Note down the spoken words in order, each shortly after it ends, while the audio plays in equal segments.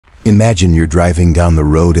Imagine you're driving down the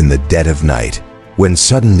road in the dead of night, when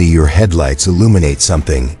suddenly your headlights illuminate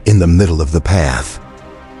something in the middle of the path.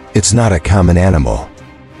 It's not a common animal.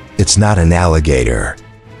 It's not an alligator.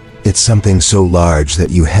 It's something so large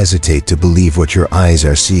that you hesitate to believe what your eyes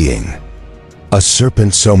are seeing. A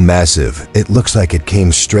serpent so massive it looks like it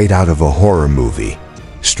came straight out of a horror movie,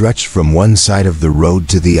 stretched from one side of the road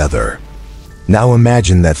to the other. Now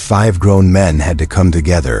imagine that 5 grown men had to come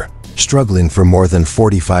together, struggling for more than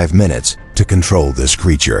 45 minutes to control this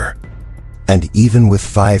creature. And even with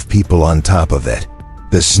 5 people on top of it,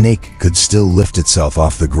 the snake could still lift itself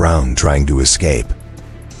off the ground trying to escape.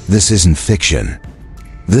 This isn't fiction.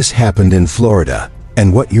 This happened in Florida,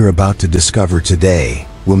 and what you're about to discover today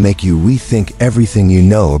will make you rethink everything you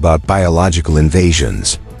know about biological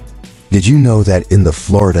invasions. Did you know that in the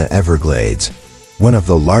Florida Everglades, one of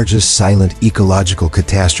the largest silent ecological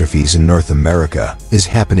catastrophes in North America is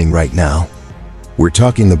happening right now? We're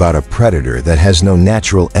talking about a predator that has no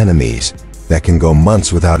natural enemies, that can go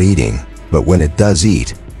months without eating, but when it does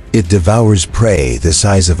eat, it devours prey the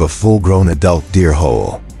size of a full-grown adult deer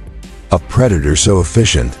whole. A predator so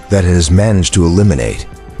efficient that it has managed to eliminate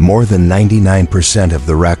more than 99% of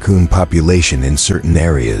the raccoon population in certain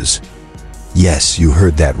areas. Yes, you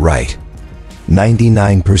heard that right.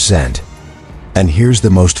 99%. And here's the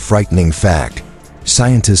most frightening fact.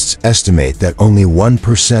 Scientists estimate that only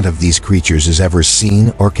 1% of these creatures is ever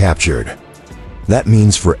seen or captured. That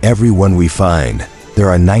means for every one we find, there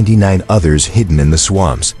are 99 others hidden in the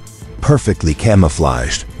swamps, perfectly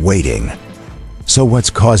camouflaged, waiting. So what's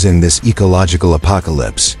causing this ecological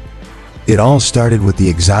apocalypse? It all started with the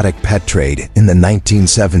exotic pet trade in the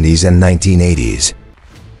 1970s and 1980s.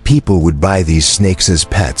 People would buy these snakes as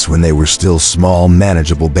pets when they were still small,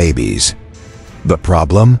 manageable babies. The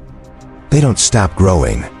problem? They don't stop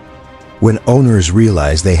growing. When owners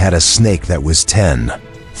realized they had a snake that was 10,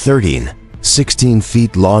 13, 16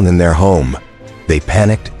 feet long in their home, they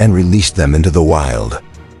panicked and released them into the wild.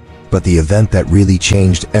 But the event that really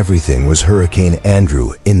changed everything was Hurricane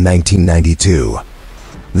Andrew in 1992.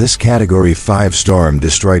 This Category 5 storm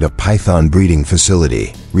destroyed a python breeding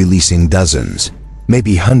facility, releasing dozens,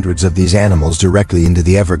 maybe hundreds of these animals directly into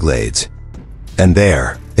the Everglades. And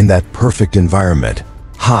there, in that perfect environment,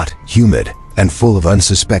 hot, humid, and full of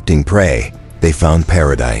unsuspecting prey, they found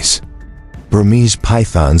paradise. Burmese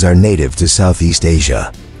pythons are native to Southeast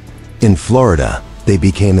Asia. In Florida, they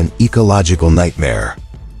became an ecological nightmare.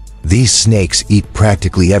 These snakes eat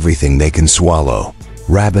practically everything they can swallow: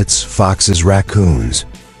 rabbits, foxes, raccoons,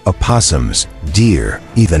 opossums, deer,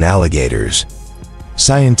 even alligators.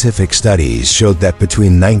 Scientific studies showed that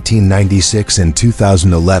between 1996 and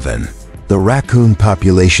 2011, the raccoon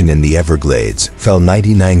population in the Everglades fell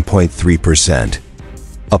 99.3%.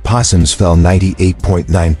 Opossums fell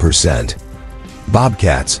 98.9%.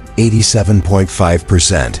 Bobcats,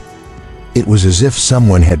 87.5%. It was as if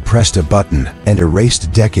someone had pressed a button and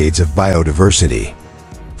erased decades of biodiversity.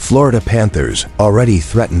 Florida panthers, already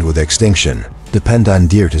threatened with extinction, depend on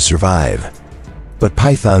deer to survive. But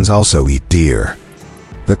pythons also eat deer.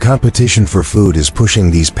 The competition for food is pushing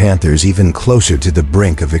these panthers even closer to the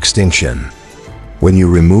brink of extinction. When you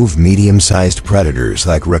remove medium-sized predators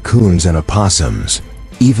like raccoons and opossums,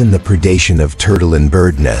 even the predation of turtle and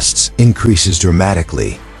bird nests increases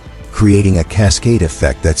dramatically, creating a cascade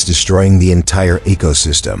effect that's destroying the entire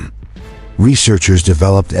ecosystem. Researchers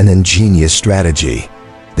developed an ingenious strategy.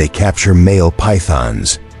 They capture male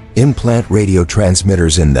pythons, implant radio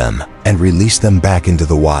transmitters in them, and release them back into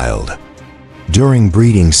the wild. During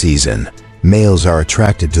breeding season, males are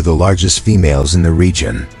attracted to the largest females in the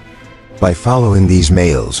region. By following these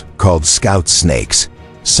males, called scout snakes,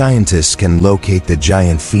 scientists can locate the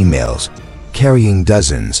giant females, carrying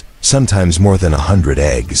dozens, sometimes more than 100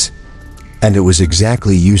 eggs. And it was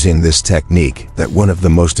exactly using this technique that one of the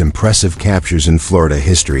most impressive captures in Florida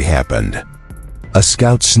history happened. A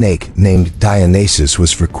scout snake named Dionysus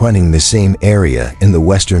was frequenting the same area in the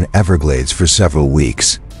western Everglades for several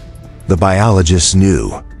weeks. The biologists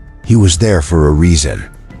knew he was there for a reason.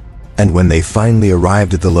 And when they finally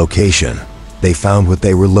arrived at the location, they found what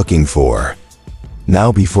they were looking for.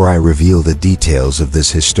 Now, before I reveal the details of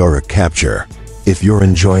this historic capture, if you're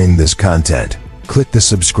enjoying this content, click the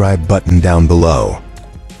subscribe button down below.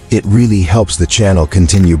 It really helps the channel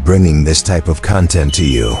continue bringing this type of content to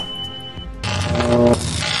you.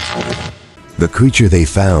 The creature they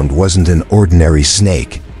found wasn't an ordinary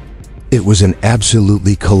snake. It was an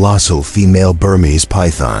absolutely colossal female Burmese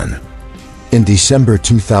python. In December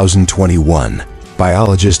 2021,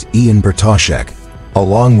 biologist Ian Bartoszek,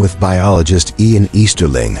 along with biologist Ian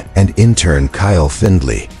Easterling and intern Kyle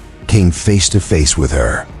Findley, came face to face with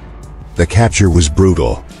her. The capture was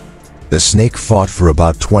brutal. The snake fought for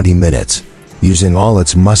about 20 minutes, using all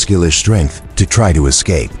its muscular strength to try to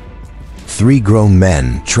escape. 3 grown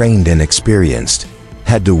men, trained and experienced,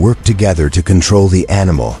 had to work together to control the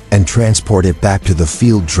animal and transport it back to the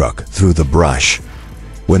field truck through the brush.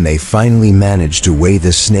 When they finally managed to weigh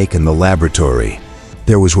the snake in the laboratory,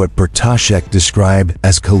 there was what Pertashek described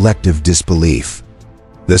as collective disbelief.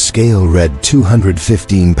 The scale read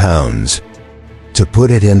 215 pounds. To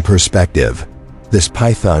put it in perspective, this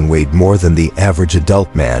python weighed more than the average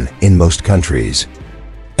adult man in most countries,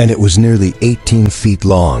 and it was nearly 18 feet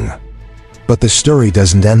long. But the story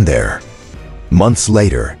doesn't end there. Months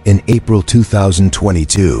later, in April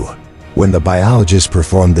 2022, when the biologists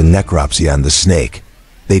performed the necropsy on the snake,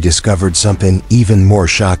 they discovered something even more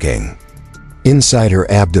shocking. Inside her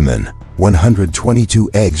abdomen,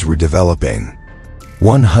 122 eggs were developing.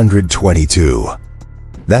 122.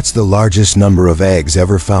 That's the largest number of eggs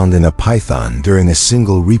ever found in a python during a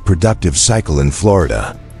single reproductive cycle in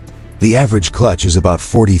Florida. The average clutch is about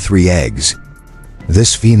 43 eggs.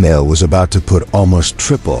 This female was about to put almost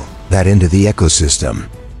triple that into the ecosystem.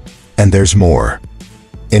 And there's more.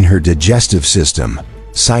 In her digestive system,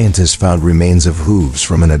 scientists found remains of hooves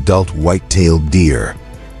from an adult white-tailed deer.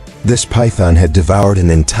 This python had devoured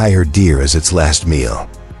an entire deer as its last meal.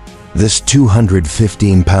 This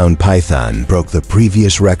 215-pound python broke the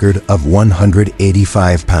previous record of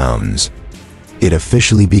 185 pounds. It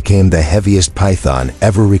officially became the heaviest python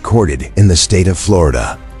ever recorded in the state of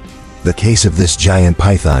Florida. The case of this giant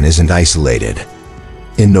python isn't isolated.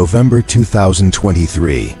 In November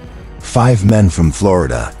 2023, 5 men from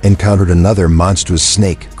Florida encountered another monstrous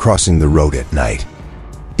snake crossing the road at night.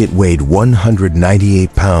 It weighed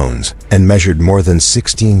 198 pounds and measured more than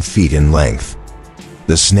 16 feet in length.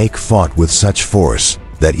 The snake fought with such force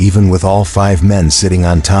that even with all 5 men sitting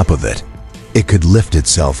on top of it, it could lift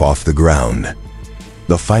itself off the ground.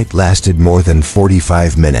 The fight lasted more than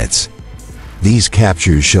 45 minutes. These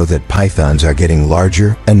captures show that pythons are getting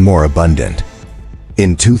larger and more abundant.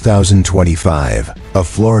 In 2025, a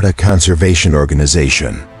Florida conservation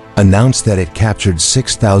organization announced that it captured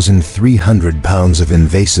 6,300 pounds of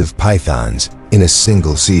invasive pythons in a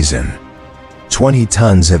single season. 20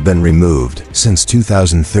 tons have been removed since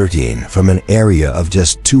 2013 from an area of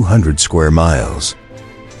just 200 square miles.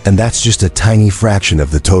 And that's just a tiny fraction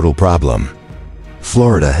of the total problem.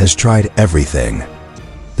 Florida has tried everything.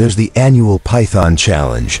 There's the annual Python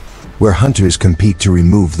Challenge, where hunters compete to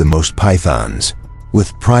remove the most pythons,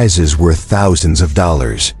 with prizes worth thousands of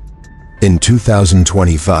dollars. In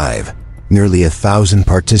 2025, nearly 1,000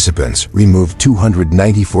 participants removed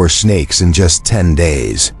 294 snakes in just 10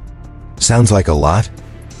 days. Sounds like a lot?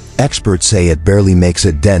 Experts say it barely makes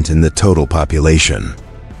a dent in the total population.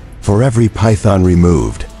 For every python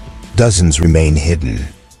removed, dozens remain hidden.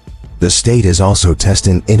 The state is also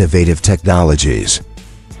testing innovative technologies.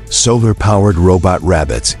 Solar-powered robot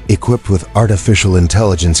rabbits equipped with artificial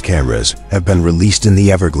intelligence cameras have been released in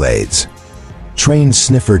the Everglades. Trained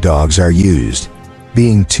sniffer dogs are used,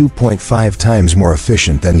 being 2.5 times more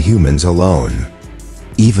efficient than humans alone.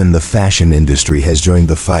 Even the fashion industry has joined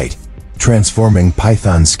the fight, transforming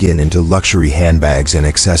python skin into luxury handbags and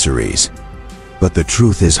accessories. But the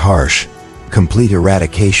truth is harsh. Complete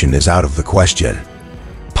eradication is out of the question.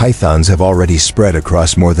 Pythons have already spread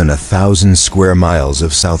across more than 1,000 square miles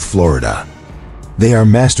of South Florida. They are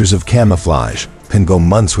masters of camouflage, can go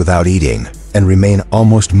months without eating, and remain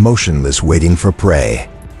almost motionless waiting for prey.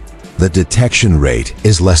 The detection rate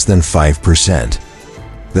is less than 5%.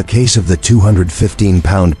 The case of the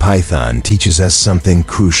 215-pound python teaches us something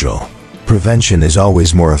crucial. Prevention is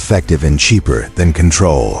always more effective and cheaper than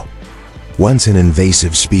control. Once an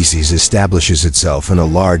invasive species establishes itself in a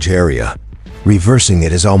large area, reversing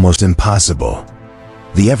it is almost impossible.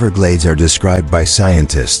 The Everglades are described by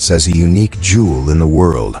scientists as a unique jewel in the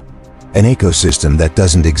world, an ecosystem that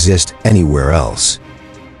doesn't exist anywhere else.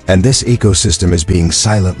 And this ecosystem is being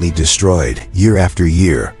silently destroyed year after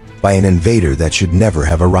year by an invader that should never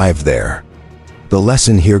have arrived there. The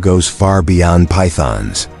lesson here goes far beyond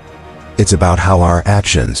pythons. It's about how our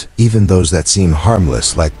actions, even those that seem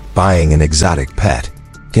harmless like buying an exotic pet,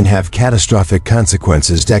 can have catastrophic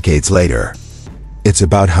consequences decades later. It's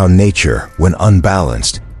about how nature, when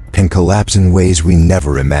unbalanced, can collapse in ways we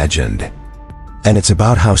never imagined. And it's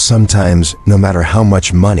about how sometimes, no matter how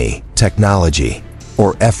much money, technology,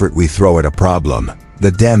 or effort we throw at a problem,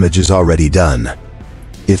 the damage is already done.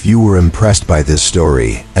 If you were impressed by this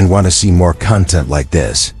story and want to see more content like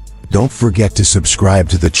this, don't forget to subscribe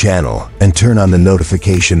to the channel and turn on the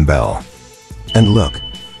notification bell. And look,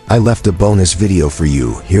 I left a bonus video for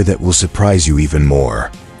you here that will surprise you even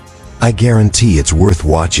more. I guarantee it's worth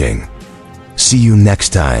watching. See you next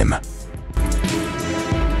time.